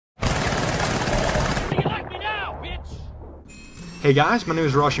Hey guys, my name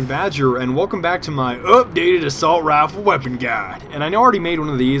is TheRussianBadger, and welcome back to my updated assault rifle weapon guide. And I know I already made one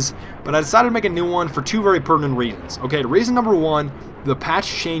of these, but I decided to make a new one for two very pertinent reasons. Okay, reason number one, the patch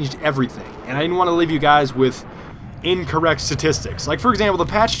changed everything, and I didn't want to leave you guys with incorrect statistics. Like, for example,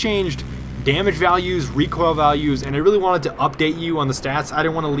 the patch changed damage values, recoil values, and I really wanted to update you on the stats. I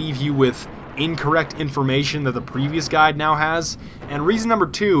didn't want to leave you with incorrect information that the previous guide now has. And reason number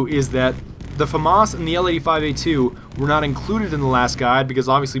two is that the FAMAS and the L85A2 were not included in the last guide because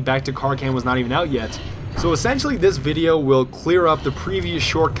obviously Back to Carcan was not even out yet. So essentially this video will clear up the previous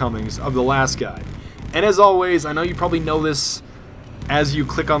shortcomings of the last guide. And as always, I know you probably know this as you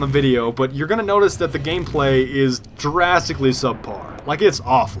click on the video, but you're going to notice that the gameplay is drastically subpar. Like, it's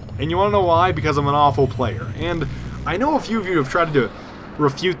awful. And you want to know why? Because I'm an awful player. And I know a few of you have tried to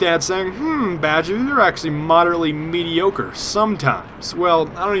refute that, saying, Badger, you're actually moderately mediocre sometimes. Well,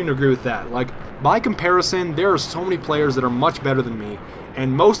 I don't even agree with that. Like, by comparison, there are so many players that are much better than me,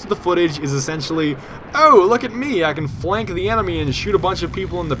 and most of the footage is essentially, oh, look at me, I can flank the enemy and shoot a bunch of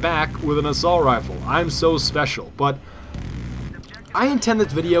people in the back with an assault rifle. I'm so special. But I intend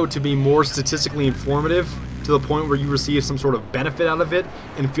this video to be more statistically informative, to the point where you receive some sort of benefit out of it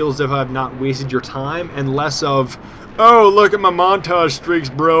and feel as if I've not wasted your time, and less of, oh, look at my montage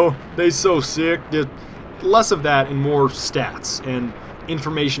streaks, bro, they so sick. Less of that and more stats and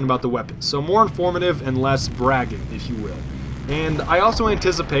information about the weapons. So more informative and less bragging, if you will. And I also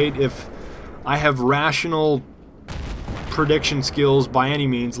anticipate, if I have rational prediction skills by any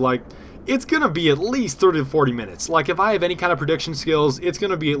means, like, it's going to be at least 30 to 40 minutes. Like, if I have any kind of prediction skills, it's going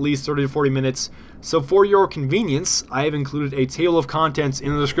to be at least 30 to 40 minutes. So for your convenience, I have included a table of contents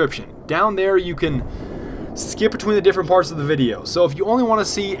in the description. Down there you can skip between the different parts of the video. So if you only want to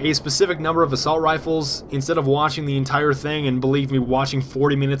see a specific number of assault rifles, instead of watching the entire thing, and believe me, watching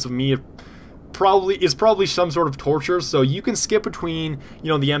 40 minutes of me is probably some sort of torture, so you can skip between, you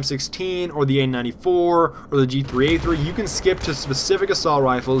know, the M16 or the A94 or the G3A3. You can skip to specific assault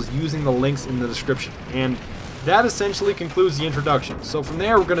rifles using the links in the description. And that essentially concludes the introduction. So from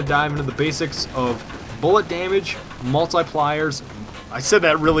there, we're going to dive into the basics of bullet damage, multipliers. I said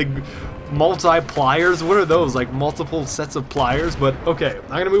that really, multipliers? What are those? Like multiple sets of pliers? But okay, I'm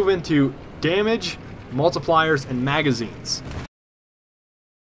going to move into damage, multipliers, and magazines.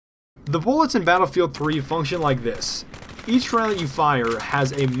 The bullets in Battlefield 3 function like this. Each round that you fire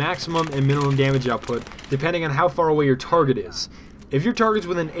has a maximum and minimum damage output depending on how far away your target is. If your target's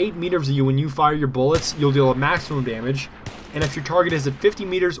within 8 meters of you when you fire your bullets, you'll deal a maximum damage. And if your target is at 50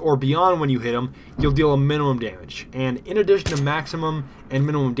 meters or beyond when you hit them, you'll deal a minimum damage. And in addition to maximum and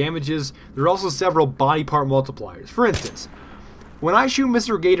minimum damages, there are also several body part multipliers. For instance, when I shoot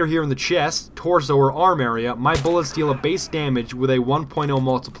Mr. Gator here in the chest, torso, or arm area, my bullets deal a base damage with a 1.0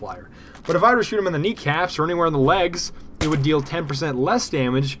 multiplier. But if I were to shoot him in the kneecaps or anywhere in the legs, it would deal 10% less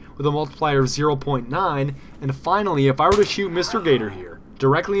damage with a multiplier of 0.9. And finally, if I were to shoot Mr. Gator here,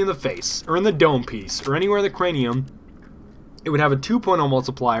 directly in the face, or in the dome piece, or anywhere in the cranium, it would have a 2.0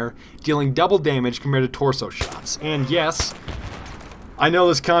 multiplier, dealing double damage compared to torso shots. And yes, I know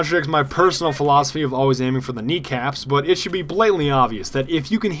this contradicts my personal philosophy of always aiming for the kneecaps, but it should be blatantly obvious that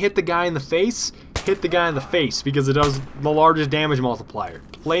if you can hit the guy in the face, hit the guy in the face, because it does the largest damage multiplier.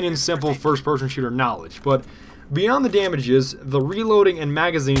 Plain and simple first-person shooter knowledge. But beyond the damages, the reloading and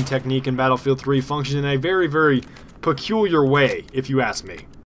magazine technique in Battlefield 3 functions in a very, very peculiar way, if you ask me.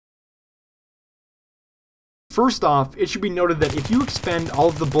 First off, it should be noted that if you expend all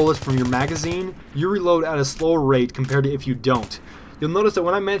of the bullets from your magazine, you reload at a slower rate compared to if you don't. You'll notice that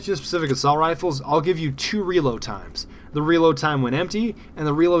when I mention specific assault rifles, I'll give you two reload times. The reload time when empty, and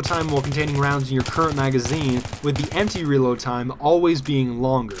the reload time while containing rounds in your current magazine, with the empty reload time always being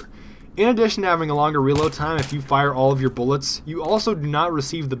longer. In addition to having a longer reload time if you fire all of your bullets, you also do not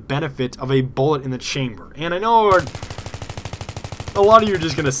receive the benefit of a bullet in the chamber. And I know a lot of you are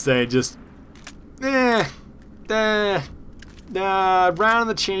just going to say, round in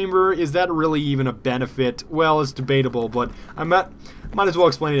the chamber, is that really even a benefit? Well, it's debatable, but might as well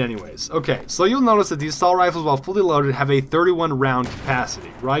explain it anyways. Okay, so you'll notice that the assault rifles, while fully loaded, have a 31 round capacity,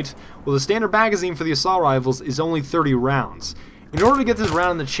 right? Well, the standard magazine for the assault rifles is only 30 rounds. In order to get this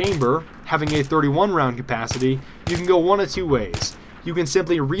round in the chamber, having a 31 round capacity, you can go one of two ways. You can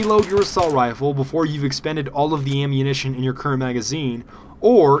simply reload your assault rifle before you've expended all of the ammunition in your current magazine,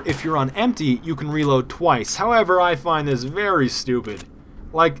 or if you're on empty, you can reload twice. However, I find this very stupid.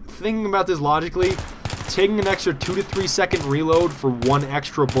 Like, thinking about this logically, taking an extra 2 to 3 second reload for one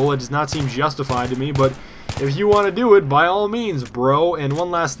extra bullet does not seem justified to me, but if you want to do it, by all means, bro. And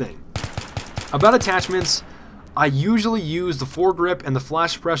one last thing. About attachments, I usually use the foregrip and the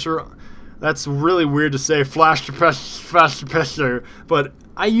flash suppressor That's really weird to say, flash suppressor, but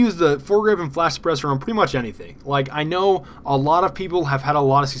I use the foregrip and flash suppressor on pretty much anything. Like, I know a lot of people have had a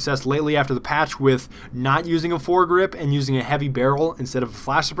lot of success lately after the patch with not using a foregrip and using a heavy barrel instead of a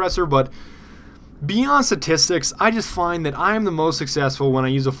flash suppressor, but beyond statistics, I just find that I am the most successful when I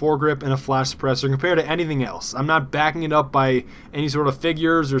use a foregrip and a flash suppressor compared to anything else. I'm not backing it up by any sort of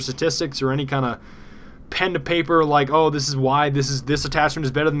figures or statistics or any kind of pen to paper like, oh, this is why this attachment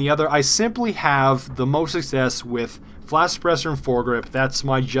is better than the other. I simply have the most success with flash suppressor and foregrip. That's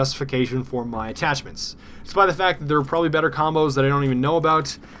my justification for my attachments. Despite the fact that there are probably better combos that I don't even know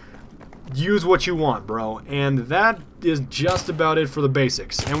about, use what you want, bro. And that is just about it for the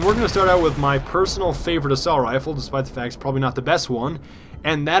basics. And we're going to start out with my personal favorite assault rifle, despite the fact it's probably not the best one,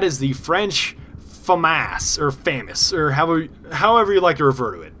 and that is the French FAMAS, or FAMAS, or however you like to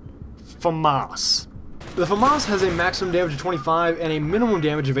refer to it. FAMAS. The FAMAS has a maximum damage of 25 and a minimum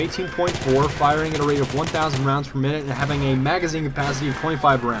damage of 18.4, firing at a rate of 1,000 rounds per minute and having a magazine capacity of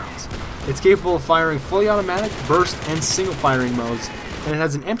 25 rounds. It's capable of firing fully automatic, burst, and single firing modes, and it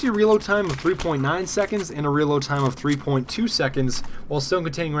has an empty reload time of 3.9 seconds and a reload time of 3.2 seconds while still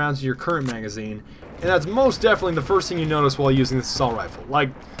containing rounds in your current magazine. And that's most definitely the first thing you notice while using this assault rifle. Like,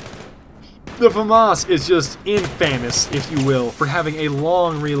 the FAMAS is just infamous, if you will, for having a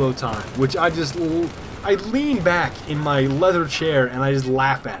long reload time, which I lean back in my leather chair and I just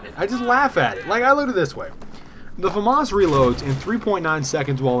laugh at it. I just laugh at it. Like, I look at it this way. The FAMAS reloads in 3.9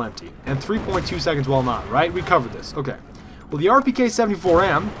 seconds while empty and 3.2 seconds while not, right? We covered this. Okay. Well, the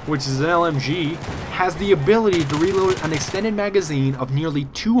RPK-74M, which is an LMG, has the ability to reload an extended magazine of nearly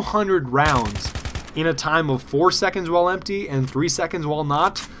 200 rounds in a time of 4 seconds while empty and 3 seconds while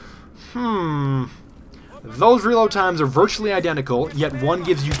not. Those reload times are virtually identical, yet one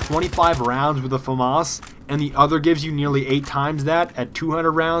gives you 25 rounds with the FAMAS, and the other gives you nearly 8 times that at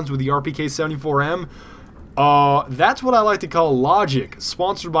 200 rounds with the RPK-74M. That's what I like to call logic,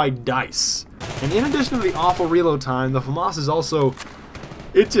 sponsored by DICE. And in addition to the awful reload time, the FAMAS is also,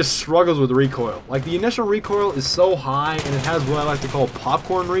 it just struggles with recoil. Like, the initial recoil is so high, and it has what I like to call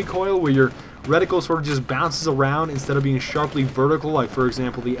popcorn recoil, where your reticle sort of just bounces around instead of being sharply vertical, like, for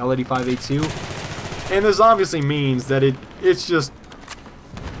example, the L85A2. And this obviously means that it's just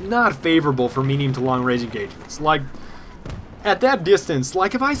not favorable for medium to long range engagements. Like, at that distance,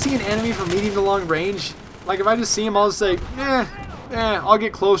 like, if I see an enemy from medium to long range, like, if I just see him, I'll just say, I'll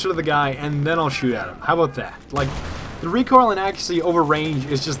get closer to the guy, and then I'll shoot at him. How about that? Like, the recoil and accuracy over range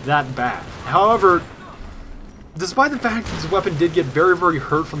is just that bad. However, despite the fact that this weapon did get very, very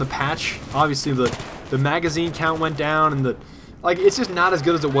hurt from the patch, obviously the magazine count went down, and it's just not as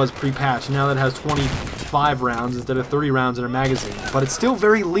good as it was pre-patch, now that it has 25 rounds instead of 30 rounds in a magazine. But it's still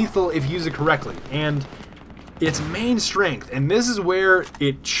very lethal if you use it correctly. And its main strength, and this is where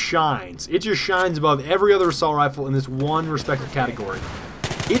it shines. It just shines above every other assault rifle in this one respective category.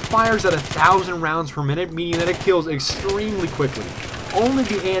 It fires at 1,000 rounds per minute, meaning that it kills extremely quickly. Only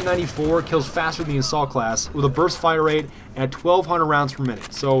the AN-94 kills faster than the assault class, with a burst fire rate at 1,200 rounds per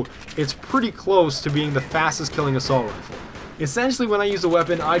minute. So it's pretty close to being the fastest killing assault rifle. Essentially, when I use the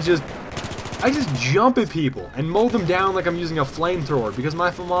weapon, I just jump at people and mow them down like I'm using a flamethrower, because my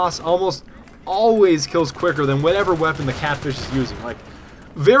FAMAS almost always kills quicker than whatever weapon the catfish is using. Like,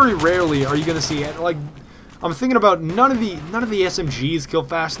 very rarely are you gonna see it. Like, I'm thinking about none of the SMGs kill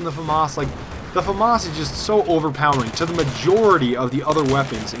faster than the FAMAS. Like, the FAMAS is just so overpowering to the majority of the other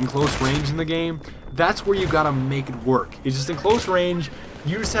weapons in close range in the game. That's where you gotta make it work. It's just in close range,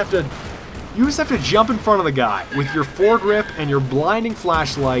 you just have to jump in front of the guy with your foregrip and your blinding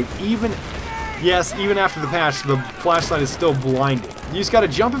flashlight. Even after the patch, the flashlight is still blinding. You just gotta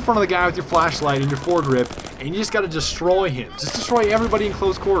jump in front of the guy with your flashlight and your foregrip, and you just gotta destroy him. Just destroy everybody in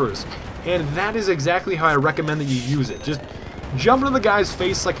close quarters. And that is exactly how I recommend that you use it. Just jump into the guy's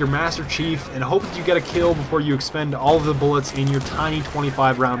face like your Master Chief, and hope that you get a kill before you expend all of the bullets in your tiny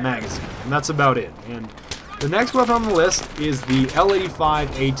 25-round magazine. And that's about it. And the next weapon on the list is the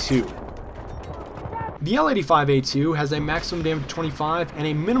L85A2. The L85A2 has a maximum damage of 25 and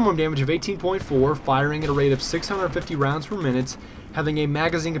a minimum damage of 18.4, firing at a rate of 650 rounds per minute, having a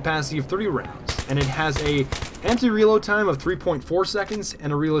magazine capacity of 30 rounds. And it has a empty reload time of 3.4 seconds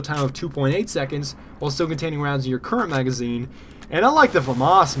and a reload time of 2.8 seconds, while still containing rounds in your current magazine. And unlike the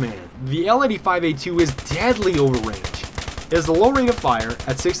FAMAS, man, the L85A2 is deadly over range. It has a low rate of fire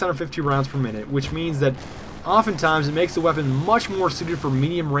at 650 rounds per minute, which means that oftentimes it makes the weapon much more suited for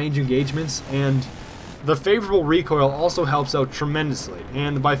medium range engagements, and the favorable recoil also helps out tremendously.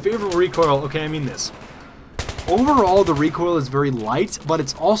 And by favorable recoil, okay, I mean this. Overall, the recoil is very light, but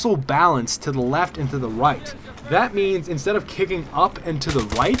it's also balanced to the left and to the right. That means instead of kicking up and to the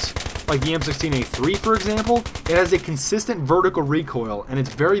right, like the M16A3 for example, it has a consistent vertical recoil, and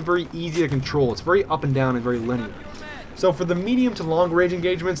it's very, very easy to control. It's very up and down and very linear. So for the medium to long range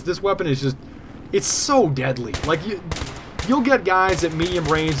engagements, this weapon is just, it's so deadly. Like, you'll get guys at medium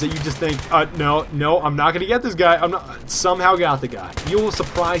range that you just think, no, I'm not going to get this guy. Somehow got the guy. You will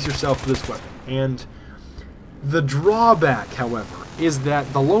surprise yourself with this weapon. And the drawback, however, is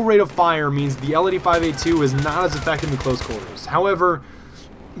that the low rate of fire means the LAD-582 is not as effective in close quarters. However,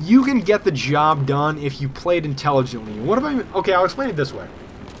 you can get the job done if you play it intelligently. What if I... Okay, I'll explain it this way.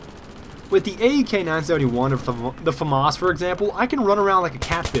 With the AEK-971 of the FAMAS, for example, I can run around like a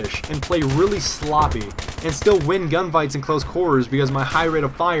catfish and play really sloppy and still win gunfights in close quarters because my high rate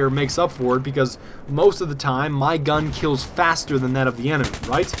of fire makes up for it, because most of the time my gun kills faster than that of the enemy,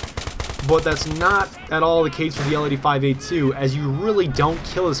 right? But that's not at all the case for the LAD-582, as you really don't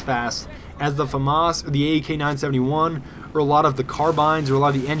kill as fast as the FAMAS or the AEK-971 or a lot of the carbines or a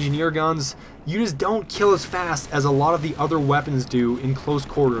lot of the engineer guns. You just don't kill as fast as a lot of the other weapons do in close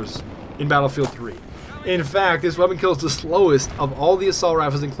quarters in Battlefield 3. In fact, this weapon kills the slowest of all the assault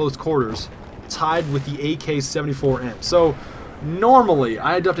rifles in close quarters, tied with the AK-74M. So normally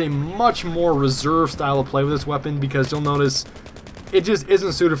I adopt a much more reserved style of play with this weapon, because you'll notice it just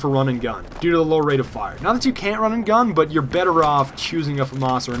isn't suited for run and gun due to the low rate of fire. Not that you can't run and gun, but you're better off choosing a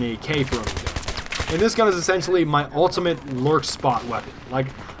FAMAS or an AK for run and gun. And this gun is essentially my ultimate lurk spot weapon. Like,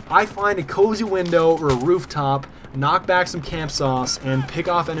 I find a cozy window or a rooftop, knock back some camp sauce, and pick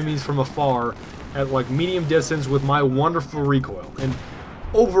off enemies from afar at like medium distance with my wonderful recoil. And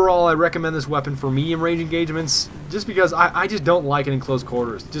overall, I recommend this weapon for medium range engagements, just because I just don't like it in close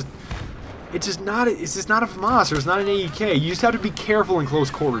quarters. It's just not a FAMAS or it's not an AEK. You just have to be careful in close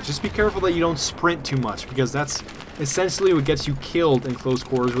quarters. Just be careful that you don't sprint too much, because that's essentially what gets you killed in close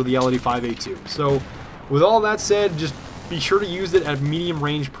quarters with the LAD-582. So with all that said, just be sure to use it at medium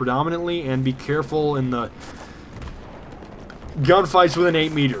range predominantly, and be careful in the gunfights within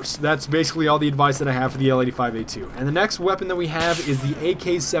 8 meters. That's basically all the advice that I have for the LAD-582. And the next weapon that we have is the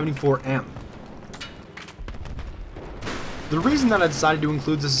AK-74M. The reason that I decided to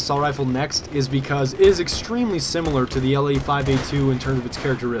include this assault rifle next is because it is extremely similar to the LAD-582 in terms of its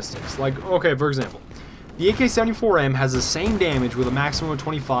characteristics. Like, okay, for example, the AK-74M has the same damage with a maximum of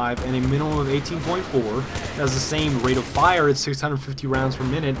 25 and a minimum of 18.4. It has the same rate of fire at 650 rounds per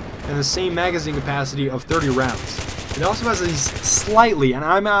minute and the same magazine capacity of 30 rounds. It also has a slightly, and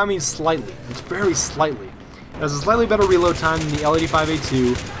I mean slightly, it's very slightly, it has a slightly better reload time than the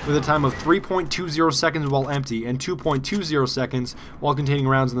LAD-582, with a time of 3.20 seconds while empty and 2.20 seconds while containing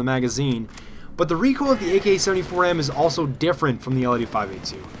rounds in the magazine. But the recoil of the AK-74M is also different from the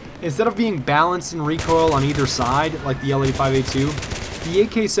LAD-582. Instead of being balanced in recoil on either side like the LAD-582, the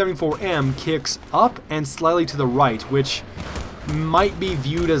AK-74M kicks up and slightly to the right, which might be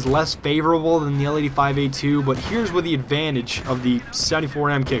viewed as less favorable than the LAD-582, but here's where the advantage of the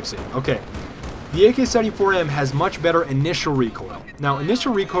 74M kicks in. Okay, the AK-74M has much better initial recoil. Now,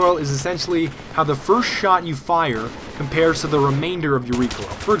 initial recoil is essentially how the first shot you fire compares to the remainder of your recoil.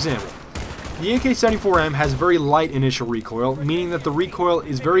 For example, the AK-74M has very light initial recoil, meaning that the recoil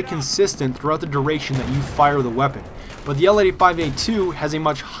is very consistent throughout the duration that you fire the weapon. But the LAD-582 has a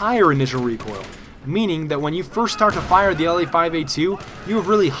much higher initial recoil, meaning that when you first start to fire the LAD-582, you have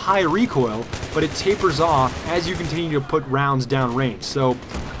really high recoil, but it tapers off as you continue to put rounds down range. So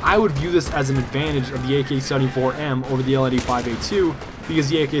I would view this as an advantage of the AK-74M over the LAD-582, because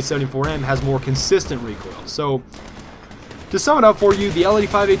the AK-74M has more consistent recoil. So to sum it up for you, the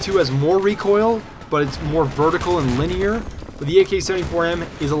LAD-582 has more recoil, but it's more vertical and linear. But the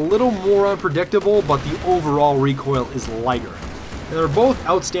AK-74M is a little more unpredictable, but the overall recoil is lighter. And they're both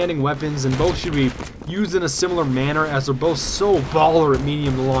outstanding weapons, and both should be used in a similar manner, as they're both so baller at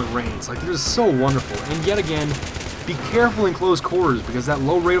medium to long range. Like, they're just so wonderful. And yet again, be careful in close quarters, because that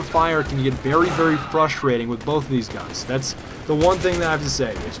low rate of fire can get very, very frustrating with both of these guns. That's the one thing that I have to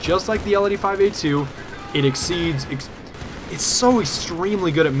say. It's just like the LAD-582. It exceeds... It's so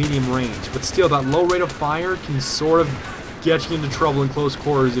extremely good at medium range, but still that low rate of fire can sort of get you into trouble in close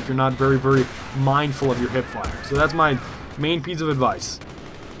quarters if you're not very, very mindful of your hip fire. So that's my main piece of advice.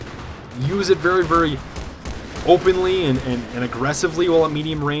 Use it very, very openly and aggressively while at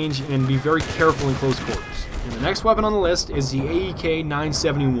medium range, and be very careful in close quarters. And the next weapon on the list is the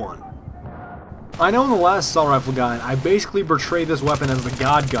AEK-971. I know in the last assault rifle guide, I basically portrayed this weapon as the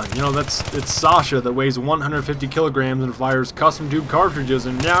god gun. You know, it's Sasha that weighs 150 kilograms and fires custom tube cartridges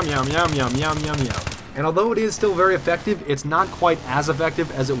and yum yum yum yum yum yum yum. And although it is still very effective, it's not quite as effective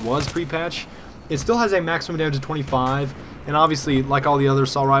as it was pre-patch. It still has a maximum damage of 25, and obviously, like all the other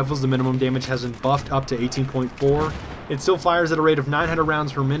assault rifles, the minimum damage has been buffed up to 18.4. It still fires at a rate of 900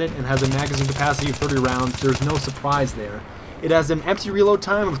 rounds per minute and has a magazine capacity of 30 rounds. There's no surprise there. It has an empty reload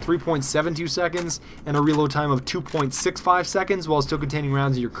time of 3.72 seconds and a reload time of 2.65 seconds while still containing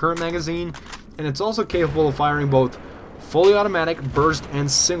rounds in your current magazine. And it's also capable of firing both fully automatic, burst, and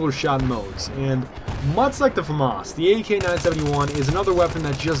single shot modes. And much like the FAMAS, the AK-971 is another weapon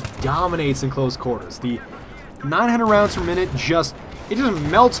that just dominates in close quarters. The 900 rounds per minute just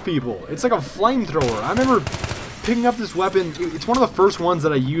melts people. It's like a flamethrower. I remember picking up this weapon. It's one of the first ones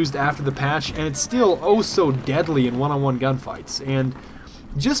that I used after the patch, and it's still oh so deadly in one-on-one gunfights. And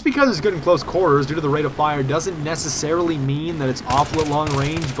just because it's good in close quarters due to the rate of fire doesn't necessarily mean that it's awful at long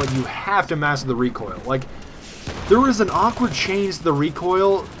range, but you have to master the recoil. Like, there is an awkward change to the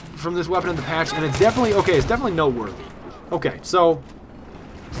recoil from this weapon in the patch, and it's definitely noteworthy. Okay, so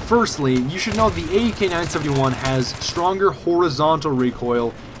firstly, you should know the AK-971 has stronger horizontal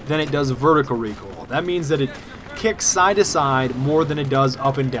recoil than it does vertical recoil. That means that it kicks side to side more than it does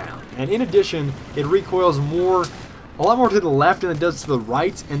up and down. And in addition, it recoils a lot more to the left than it does to the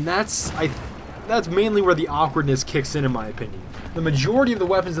right, and that's mainly where the awkwardness kicks in my opinion. The majority of the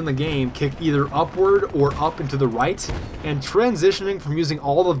weapons in the game kick either upward or up and to the right, and transitioning from using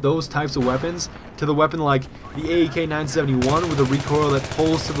all of those types of weapons to the weapon like the AK-971 with a recoil that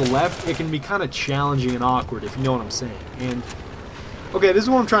pulls to the left, it can be kind of challenging and awkward, if you know what I'm saying. And okay, this is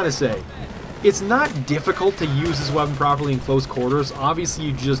what I'm trying to say. It's not difficult to use this weapon properly in close quarters. Obviously,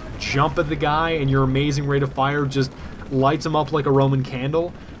 you just jump at the guy and your amazing rate of fire just lights him up like a Roman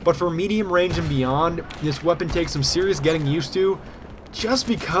candle. But for medium range and beyond, this weapon takes some serious getting used to, just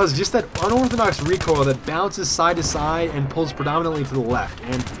because that unorthodox recoil that bounces side to side and pulls predominantly to the left.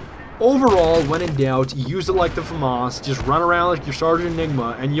 And overall, when in doubt, use it like the FAMAS, just run around like your Sergeant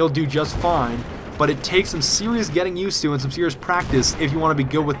Enigma and you'll do just fine. But it takes some serious getting used to and some serious practice if you want to be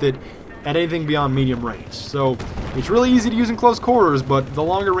good with it at anything beyond medium range. So it's really easy to use in close quarters, but the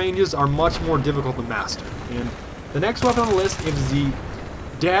longer ranges are much more difficult to master. And the next weapon on the list is the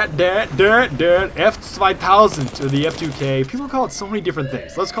F2000, or the F2K. People call it so many different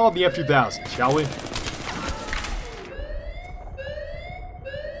things. Let's call it the F2000, shall we?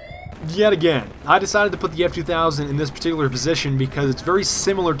 Yet again, I decided to put the F2000 in this particular position because it's very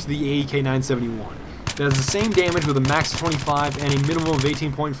similar to the AK-971. It has the same damage with a max of 25 and a minimum of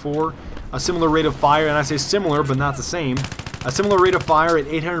 18.4, a similar rate of fire, and I say similar but not the same, a similar rate of fire at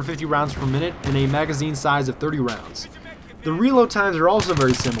 850 rounds per minute and a magazine size of 30 rounds. The reload times are also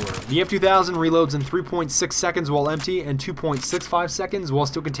very similar. The F2000 reloads in 3.6 seconds while empty and 2.65 seconds while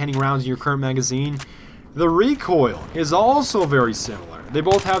still containing rounds in your current magazine. The recoil is also very similar. They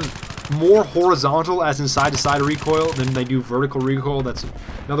both have more horizontal, as in side-to-side recoil, than they do vertical recoil. That's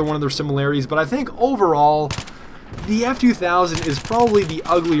another one of their similarities. But I think overall, the F2000 is probably the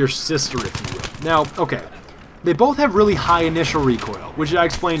uglier sister, if you will. Now, okay, they both have really high initial recoil, which I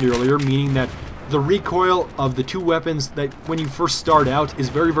explained earlier, meaning that the recoil of the two weapons that when you first start out is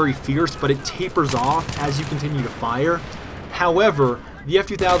very, very fierce, but it tapers off as you continue to fire. However, the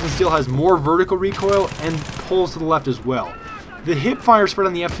F2000 still has more vertical recoil and pulls to the left as well. The hip fire spread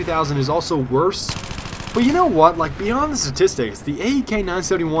on the F2000 is also worse, but you know what, like beyond the statistics, the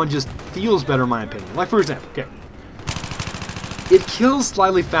AK-971 just feels better in my opinion. Like for example, okay, it kills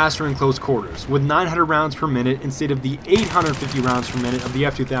slightly faster in close quarters with 900 rounds per minute instead of the 850 rounds per minute of the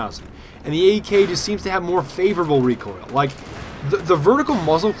F2000. And the AK just seems to have more favorable recoil. Like, the vertical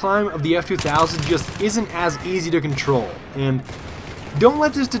muzzle climb of the F2000 just isn't as easy to control. And don't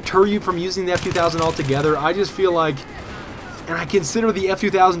let this deter you from using the F2000 altogether. I just feel like, and I consider the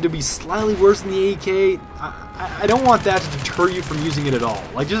F2000 to be slightly worse than the AK, I don't want that to deter you from using it at all.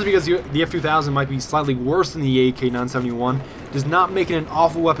 Like, just because the F2000 might be slightly worse than the AK-971 does not make it an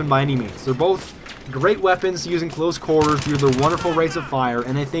awful weapon by any means. They're both great weapons to use in close quarters due to their wonderful rates of fire,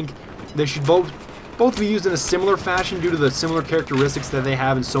 and I think they should both be used in a similar fashion due to the similar characteristics that they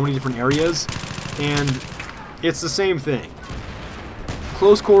have in so many different areas, and it's the same thing.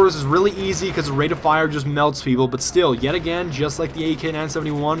 Close quarters is really easy because the rate of fire just melts people, but still, yet again, just like the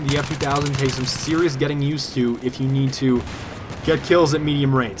AK-971, the F2000 takes some serious getting used to if you need to get kills at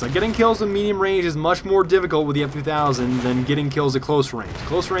medium range. Like, getting kills at medium range is much more difficult with the F2000 than getting kills at close range.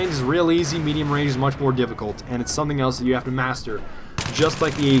 Close range is real easy, medium range is much more difficult, and it's something else that you have to master, just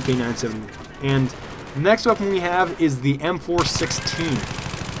like the AK-971. And the next weapon we have is the M416.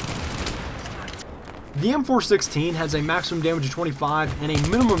 The M416 has a maximum damage of 25 and a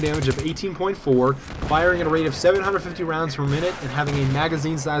minimum damage of 18.4, firing at a rate of 750 rounds per minute and having a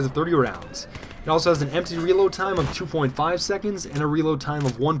magazine size of 30 rounds. It also has an empty reload time of 2.5 seconds and a reload time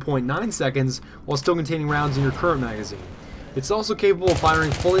of 1.9 seconds while still containing rounds in your current magazine. It's also capable of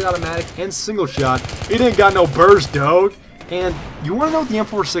firing fully automatic and single shot. It ain't got no burst, dog. And you want to know what the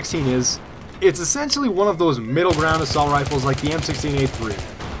M416 is? It's essentially one of those middle ground assault rifles like the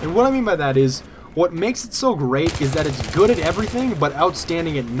M16A3. And what I mean by that is, what makes it so great is that it's good at everything but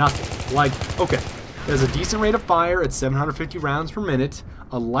outstanding at nothing. Like, okay, it has a decent rate of fire at 750 rounds per minute,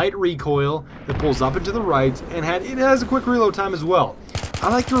 a light recoil that pulls up and to the right, and it has a quick reload time as well. I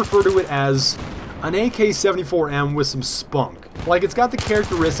like to refer to it as an AK-74M with some spunk. Like, it's got the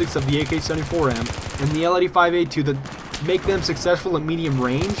characteristics of the AK-74M and the L85A2 that make them successful at medium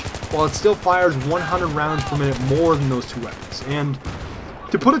range, while it still fires 100 rounds per minute more than those two weapons. And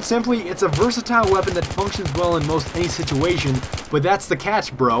to put it simply, it's a versatile weapon that functions well in most any situation, but that's the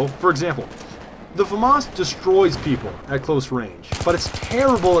catch, bro. For example, the FAMAS destroys people at close range, but it's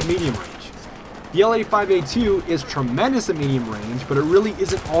terrible at medium range. The L85A2 is tremendous at medium range, but it really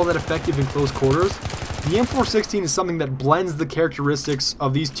isn't all that effective in close quarters. The M416 is something that blends the characteristics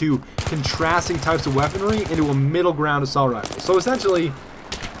of these two contrasting types of weaponry into a middle ground assault rifle. So essentially,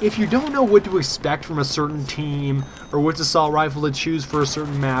 if you don't know what to expect from a certain team, or which assault rifle to choose for a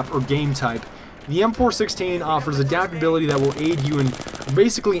certain map or game type, the M416 offers adaptability that will aid you in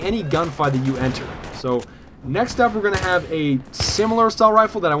basically any gunfight that you enter. So next up, we're going to have a similar assault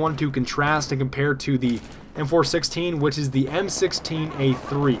rifle that I wanted to contrast and compare to the M416, which is the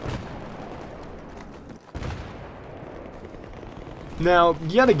M16A3. Now,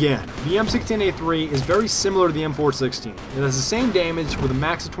 yet again, the M16A3 is very similar to the M416. It has the same damage with a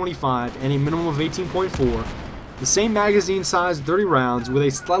max of 25 and a minimum of 18.4, the same magazine size, 30 rounds, with a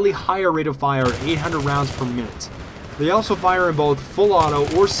slightly higher rate of fire at 800 rounds per minute. They also fire in both full auto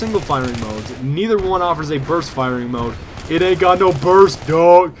or single firing modes. Neither one offers a burst firing mode. It ain't got no burst,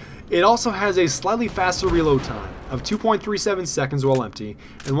 dog. It also has a slightly faster reload time of 2.37 seconds while empty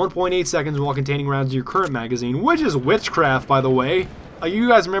and 1.8 seconds while containing rounds in your current magazine, which is witchcraft, by the way. You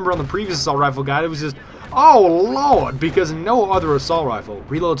guys remember on the previous assault rifle guide, it was just, oh lord, because no other assault rifle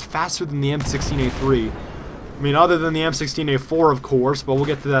reloads faster than the M16A3. I mean, other than the M16A4, of course, but we'll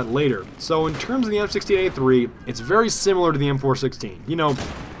get to that later. So in terms of the M16A3, it's very similar to the M416. You know,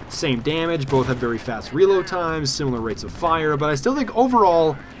 same damage, both have very fast reload times, similar rates of fire, but I still think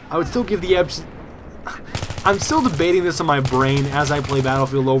overall, I would still give the I'm still debating this in my brain as I play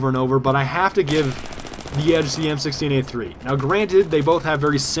Battlefield over and over, but I have to give the edge to the M16A3. Now granted, they both have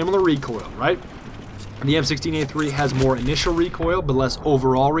very similar recoil, right? The M16A3 has more initial recoil, but less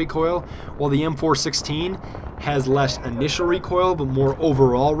overall recoil, while the M416 has less initial recoil, but more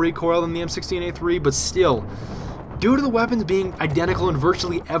overall recoil than the M16A3, but still, due to the weapons being identical in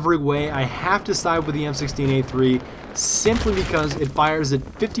virtually every way, I have to side with the M16A3 simply because it fires at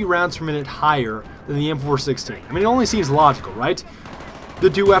 50 rounds per minute higher than the M416. I mean, it only seems logical, right? The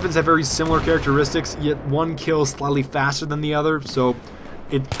two weapons have very similar characteristics, yet one kills slightly faster than the other, so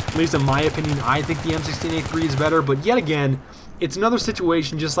at least in my opinion, I think the M16A3 is better, but yet again, it's another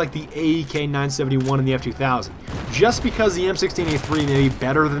situation just like the AEK-971 and the F2000. Just because the M16A3 may be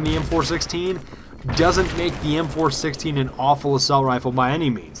better than the M416 doesn't make the M416 an awful assault rifle by any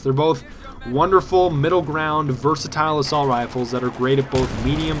means. They're both wonderful, middle ground, versatile assault rifles that are great at both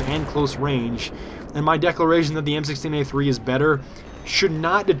medium and close range, and my declaration that the M16A3 is better should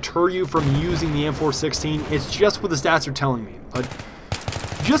not deter you from using the M416. It's just what the stats are telling me. But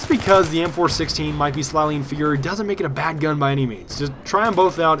just because the M416 might be slightly inferior doesn't make it a bad gun by any means. Just try them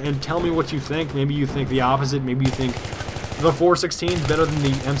both out and tell me what you think. Maybe you think the opposite. Maybe you think the 416 is better than the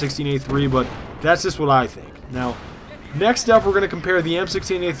M16A3, but that's just what I think. Now, next up, we're going to compare the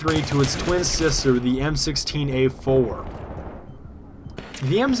M16A3 to its twin sister, the M16A4.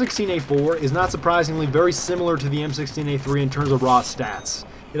 The M16A4 is not surprisingly very similar to the M16A3 in terms of raw stats.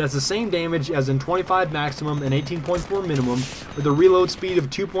 It has the same damage as in 25 maximum and 18.4 minimum, with a reload speed of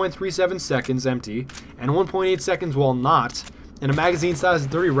 2.37 seconds empty and 1.8 seconds while not, and a magazine size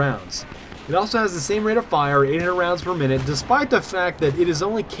of 30 rounds. It also has the same rate of fire, 800 rounds per minute, despite the fact that it is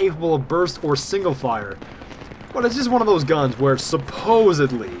only capable of burst or single fire. But it's just one of those guns where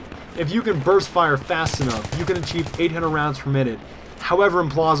supposedly, if you can burst fire fast enough, you can achieve 800 rounds per minute, however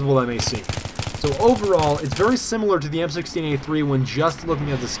implausible that may seem. So overall, it's very similar to the M16A3 when just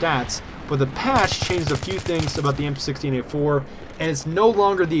looking at the stats, but the patch changed a few things about the M16A4, and it's no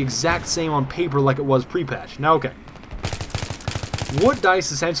longer the exact same on paper like it was pre-patch. Now, okay. What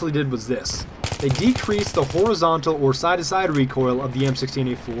DICE essentially did was this. They decreased the horizontal or side-to-side recoil of the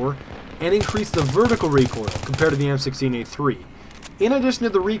M16A4 and increased the vertical recoil compared to the M16A3. In addition to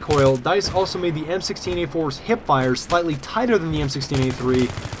the recoil, DICE also made the M16A4's hip fire slightly tighter than the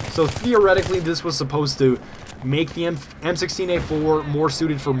M16A3, so theoretically this was supposed to make the M16A4 more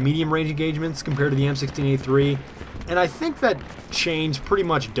suited for medium range engagements compared to the M16A3, And I think that change pretty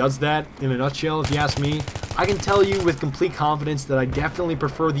much does that in a nutshell, if you ask me. I can tell you with complete confidence that I definitely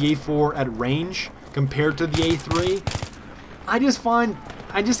prefer the A4 at range compared to the A3. I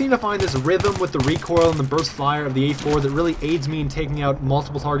just need to find this rhythm with the recoil and the burst fire of the A4 that really aids me in taking out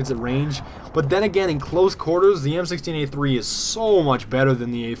multiple targets at range. But then again, in close quarters, the M16A3 is so much better than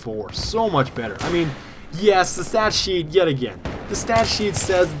the A4. So much better. I mean, yes, the stat sheet, yet again, the stat sheet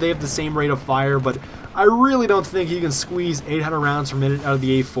says that they have the same rate of fire, but I really don't think you can squeeze 800 rounds per minute out of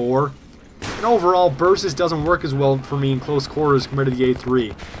the A4. And overall, burst just doesn't work as well for me in close quarters compared to the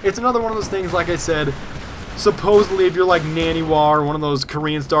A3. It's another one of those things, like I said, supposedly if you're like Naniwar, one of those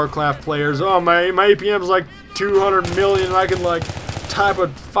Korean StarCraft players, oh, my APM's like 200 million, and I can like type a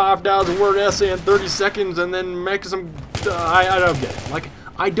 5,000 word essay in 30 seconds and then make some, I don't get it. Like,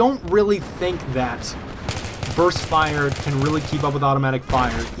 I don't really think that burst fire can really keep up with automatic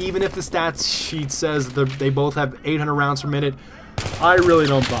fire. Even if the stats sheet says that they both have 800 rounds per minute, I really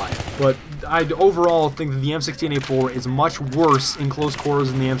don't buy it. But I overall think that the M16A4 is much worse in close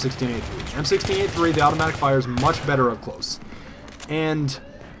quarters than the M16A3. M16A3, the automatic fire is much better up close. And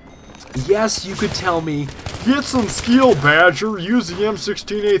yes, you could tell me, get some skill, Badger, use the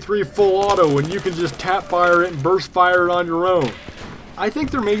M16A3 full auto and you can just tap fire it and burst fire it on your own. I think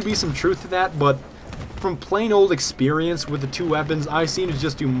there may be some truth to that, but from plain old experience with the two weapons, I seem to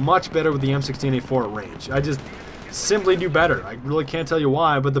just do much better with the M16A4 at range. I just simply do better. I really can't tell you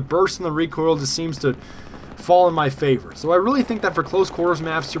why, but the burst and the recoil just seems to fall in my favor. So I really think that for close quarters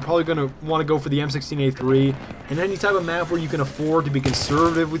maps, you're probably going to want to go for the M16A3, and any type of map where you can afford to be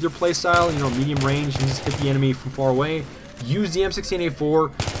conservative with your playstyle, you know, medium range, and just hit the enemy from far away, use the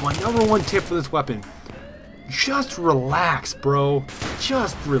M16A4. My number one tip for this weapon, just relax, bro.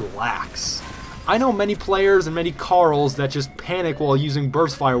 Just relax. I know many players and many Carls that just panic while using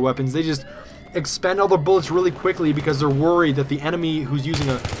burst fire weapons. They just expend all their bullets really quickly because they're worried that the enemy who's using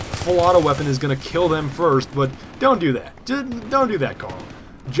a full auto weapon is going to kill them first, but don't do that. Just don't do that, Carl.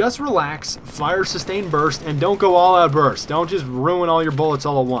 Just relax, fire sustained burst, and don't go all out burst. Don't just ruin all your bullets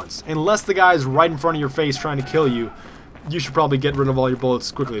all at once. Unless the guy is right in front of your face trying to kill you, you should probably get rid of all your bullets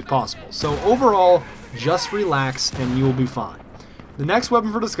as quickly as possible. So overall, just relax and you will be fine. The next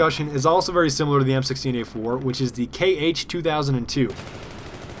weapon for discussion is also very similar to the M16A4, which is the KH-2002.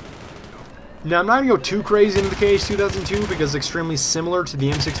 Now, I'm not going to go too crazy into the KH-2002 because it's extremely similar to the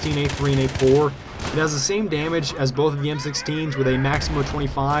M16A3 and A4. It has the same damage as both of the M16s with a maximum of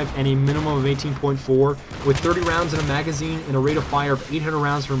 25 and a minimum of 18.4 with 30 rounds in a magazine and a rate of fire of 800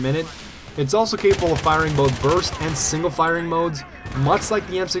 rounds per minute. It's also capable of firing both burst and single firing modes, much like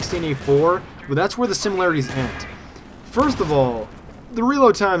the M16A4, but that's where the similarities end. First of all, the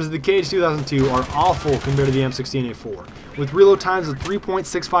reload times of the KH-2002 are awful compared to the M16A4, with reload times of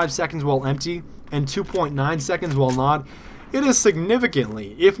 3.65 seconds while empty and 2.9 seconds while not. It is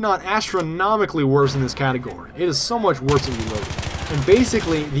significantly, if not astronomically worse in this category. It is so much worse at reloading. And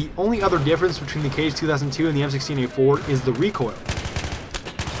basically, the only other difference between the KH-2002 and the M16A4 is the recoil.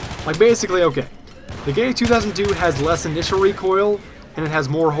 Like basically, okay, the KH-2002 has less initial recoil, and it has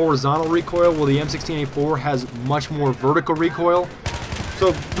more horizontal recoil, while the M16A4 has much more vertical recoil. So,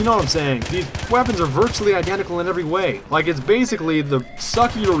 you know what I'm saying, these weapons are virtually identical in every way. Like, it's basically the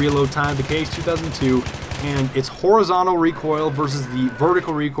suckier reload time, the KH-2002, and its horizontal recoil versus the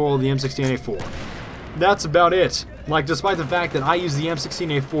vertical recoil of the M16A4. That's about it. Like, despite the fact that I use the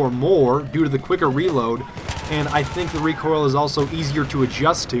M16A4 more due to the quicker reload, and I think the recoil is also easier to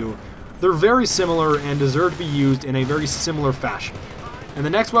adjust to, they're very similar and deserve to be used in a very similar fashion. And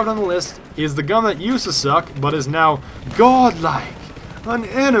the next weapon on the list is the gun that used to suck, but is now godlike. An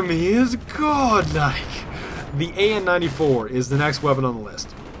enemy is godlike. The AN-94 is the next weapon on the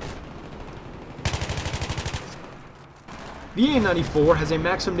list. The AN-94 has a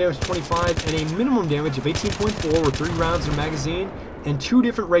maximum damage of 25 and a minimum damage of 18.4 with 3 rounds in a magazine and 2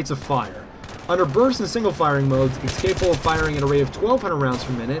 different rates of fire. Under burst and single firing modes, it's capable of firing at a rate of 1,200 rounds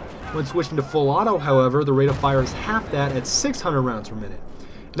per minute. When switching to full auto, however, the rate of fire is half that at 600 rounds per minute.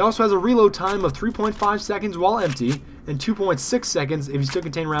 It also has a reload time of 3.5 seconds while empty, and 2.6 seconds if you still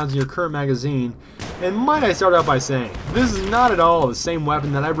contain rounds in your current magazine. And might I start out by saying, this is not at all the same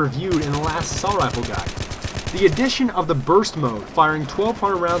weapon that I reviewed in the last assault rifle guide. The addition of the burst mode, firing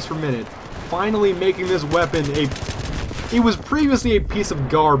 1,200 rounds per minute, finally making this weapon it was previously a piece of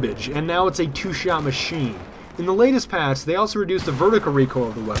garbage, and now it's a 2-shot machine. In the latest patch, they also reduced the vertical recoil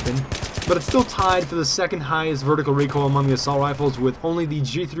of the weapon, but it's still tied for the second highest vertical recoil among the assault rifles, with only the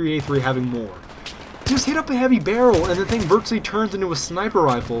G3A3 having more. Just hit up a heavy barrel and the thing virtually turns into a sniper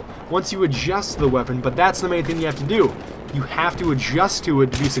rifle once you adjust the weapon, but that's the main thing you have to do. You have to adjust to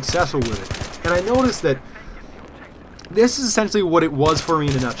it to be successful with it. And I noticed that this is essentially what it was for me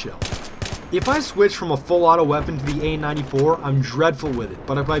in a nutshell. If I switch from a full auto weapon to the A94, I'm dreadful with it.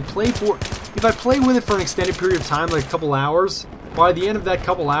 But if I play with it for an extended period of time, like a couple hours, by the end of that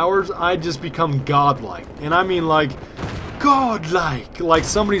couple hours, I just become godlike. And I mean like, godlike. Like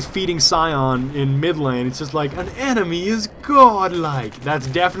somebody's feeding Scion in mid lane. It's just like, an enemy is godlike. That's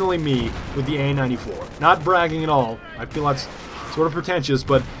definitely me with the A94. Not bragging at all. I feel that's sort of pretentious,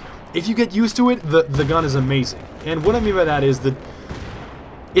 but if you get used to it, the gun is amazing. And what I mean by that is that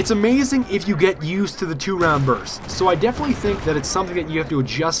it's amazing if you get used to the 2-round burst. So I definitely think that it's something that you have to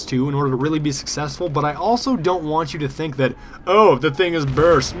adjust to in order to really be successful, but I also don't want you to think that, oh, the thing is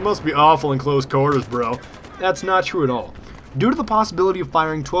burst, must be awful in close quarters, bro. That's not true at all. Due to the possibility of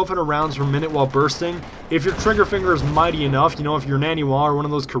firing 1,200 rounds per minute while bursting, if your trigger finger is mighty enough, you know, if you're Naniwa or one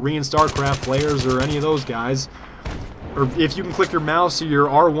of those Korean StarCraft players or any of those guys, or if you can click your mouse or your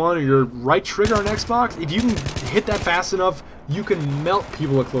R1 or your right trigger on Xbox, if you can hit that fast enough, you can melt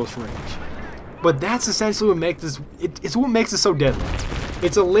people at close range. But that's essentially what makes this, it's what makes it so deadly.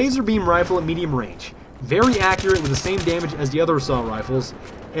 It's a laser beam rifle at medium range, very accurate with the same damage as the other assault rifles,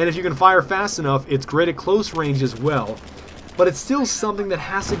 and if you can fire fast enough, it's great at close range as well. But it's still something that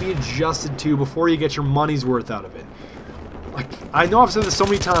has to be adjusted to before you get your money's worth out of it. Like, I know I've said this so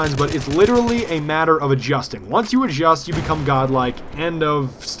many times, but it's literally a matter of adjusting. Once you adjust, you become godlike. End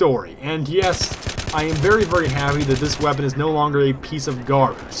of story. And yes, I am very, very happy that this weapon is no longer a piece of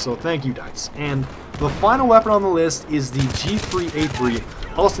garbage. So thank you, DICE. And the final weapon on the list is the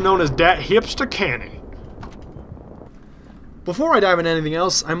G3A3, also known as Dat Hipster Cannon. Before I dive into anything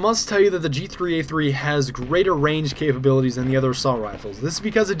else, I must tell you that the G3A3 has greater range capabilities than the other assault rifles. This is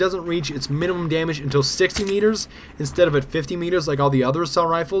because it doesn't reach its minimum damage until 60 meters instead of at 50 meters like all the other assault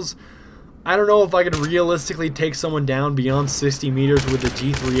rifles. I don't know if I could realistically take someone down beyond 60 meters with the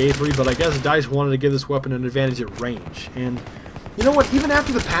G3A3, but I guess DICE wanted to give this weapon an advantage at range. And you know what, even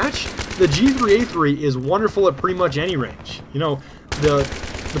after the patch, the G3A3 is wonderful at pretty much any range. You know, the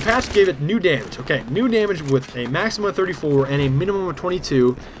patch gave it new damage. Okay, new damage with a maximum of 34 and a minimum of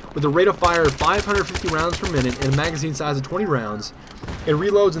 22, with a rate of fire of 550 rounds per minute and a magazine size of 20 rounds. It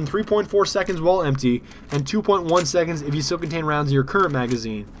reloads in 3.4 seconds while empty, and 2.1 seconds if you still contain rounds in your current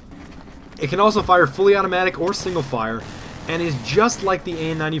magazine. It can also fire fully automatic or single fire, and is just like the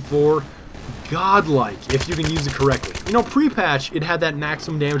AN-94, godlike if you can use it correctly. You know, pre-patch, it had that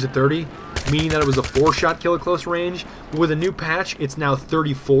maximum damage at 30, meaning that it was a 4-shot kill at close range. With a new patch, it's now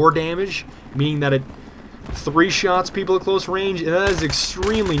 34 damage, meaning that it 3 shots people at close range, and that is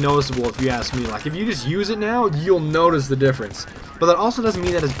extremely noticeable if you ask me. Like, if you just use it now, you'll notice the difference. But that also doesn't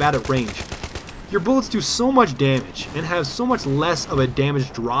mean that it's bad at range. Your bullets do so much damage and have so much less of a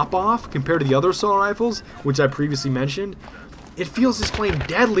damage drop-off compared to the other assault rifles, which I previously mentioned. It feels just plain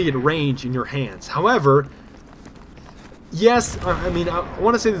deadly at range in your hands. However, yes, I mean, I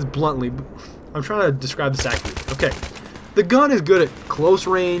want to say this bluntly, but I'm trying to describe this accurately. Okay, the gun is good at close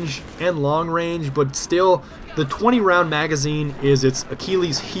range and long range, but still, the 20-round magazine is its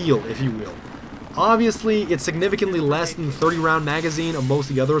Achilles heel, if you will. Obviously, it's significantly less than the 30-round magazine of most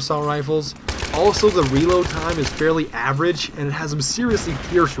of the other assault rifles. Also, the reload time is fairly average, and it has some seriously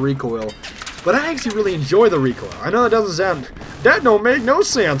fierce recoil. But I actually really enjoy the recoil. I know that doesn't sound... That don't make no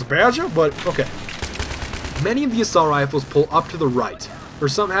sense, Badger, but okay. Many of the assault rifles pull up to the right, or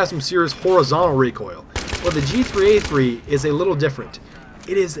some have some serious horizontal recoil. But the G3A3 is a little different.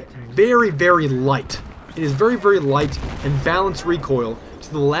 It is very, very light. It is very, very light and balanced recoil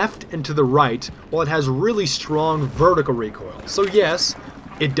to the left and to the right, while it has really strong vertical recoil. So yes,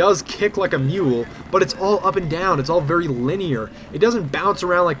 it does kick like a mule, but it's all up and down. It's all very linear. It doesn't bounce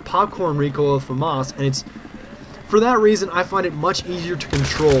around like popcorn recoil of FAMAS, and it's... For that reason, I find it much easier to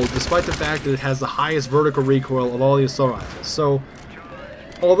control, despite the fact that it has the highest vertical recoil of all the assault rifles. So,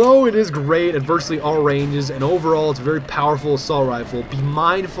 although it is great at virtually all ranges, and overall it's a very powerful assault rifle, be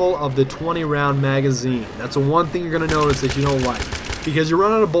mindful of the 20-round magazine. That's the one thing you're going to notice that you don't like, because you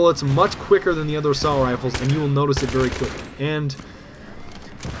run out of bullets much quicker than the other assault rifles, and you will notice it very quickly. And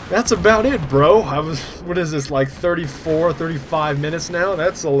that's about it, bro. What is this, like 34, 35 minutes now?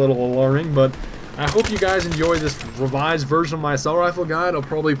 That's a little alluring, but I hope you guys enjoy this revised version of my assault rifle guide. I'll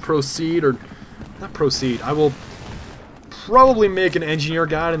probably I will probably make an engineer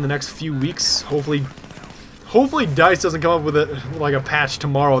guide in the next few weeks. Hopefully DICE doesn't come up with like a patch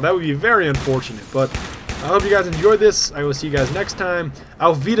tomorrow. That would be very unfortunate. But I hope you guys enjoyed this. I will see you guys next time.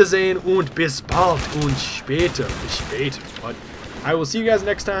 Auf Wiedersehen und bis bald und später. Bis später. But I will see you guys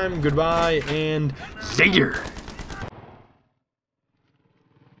next time. Goodbye and later.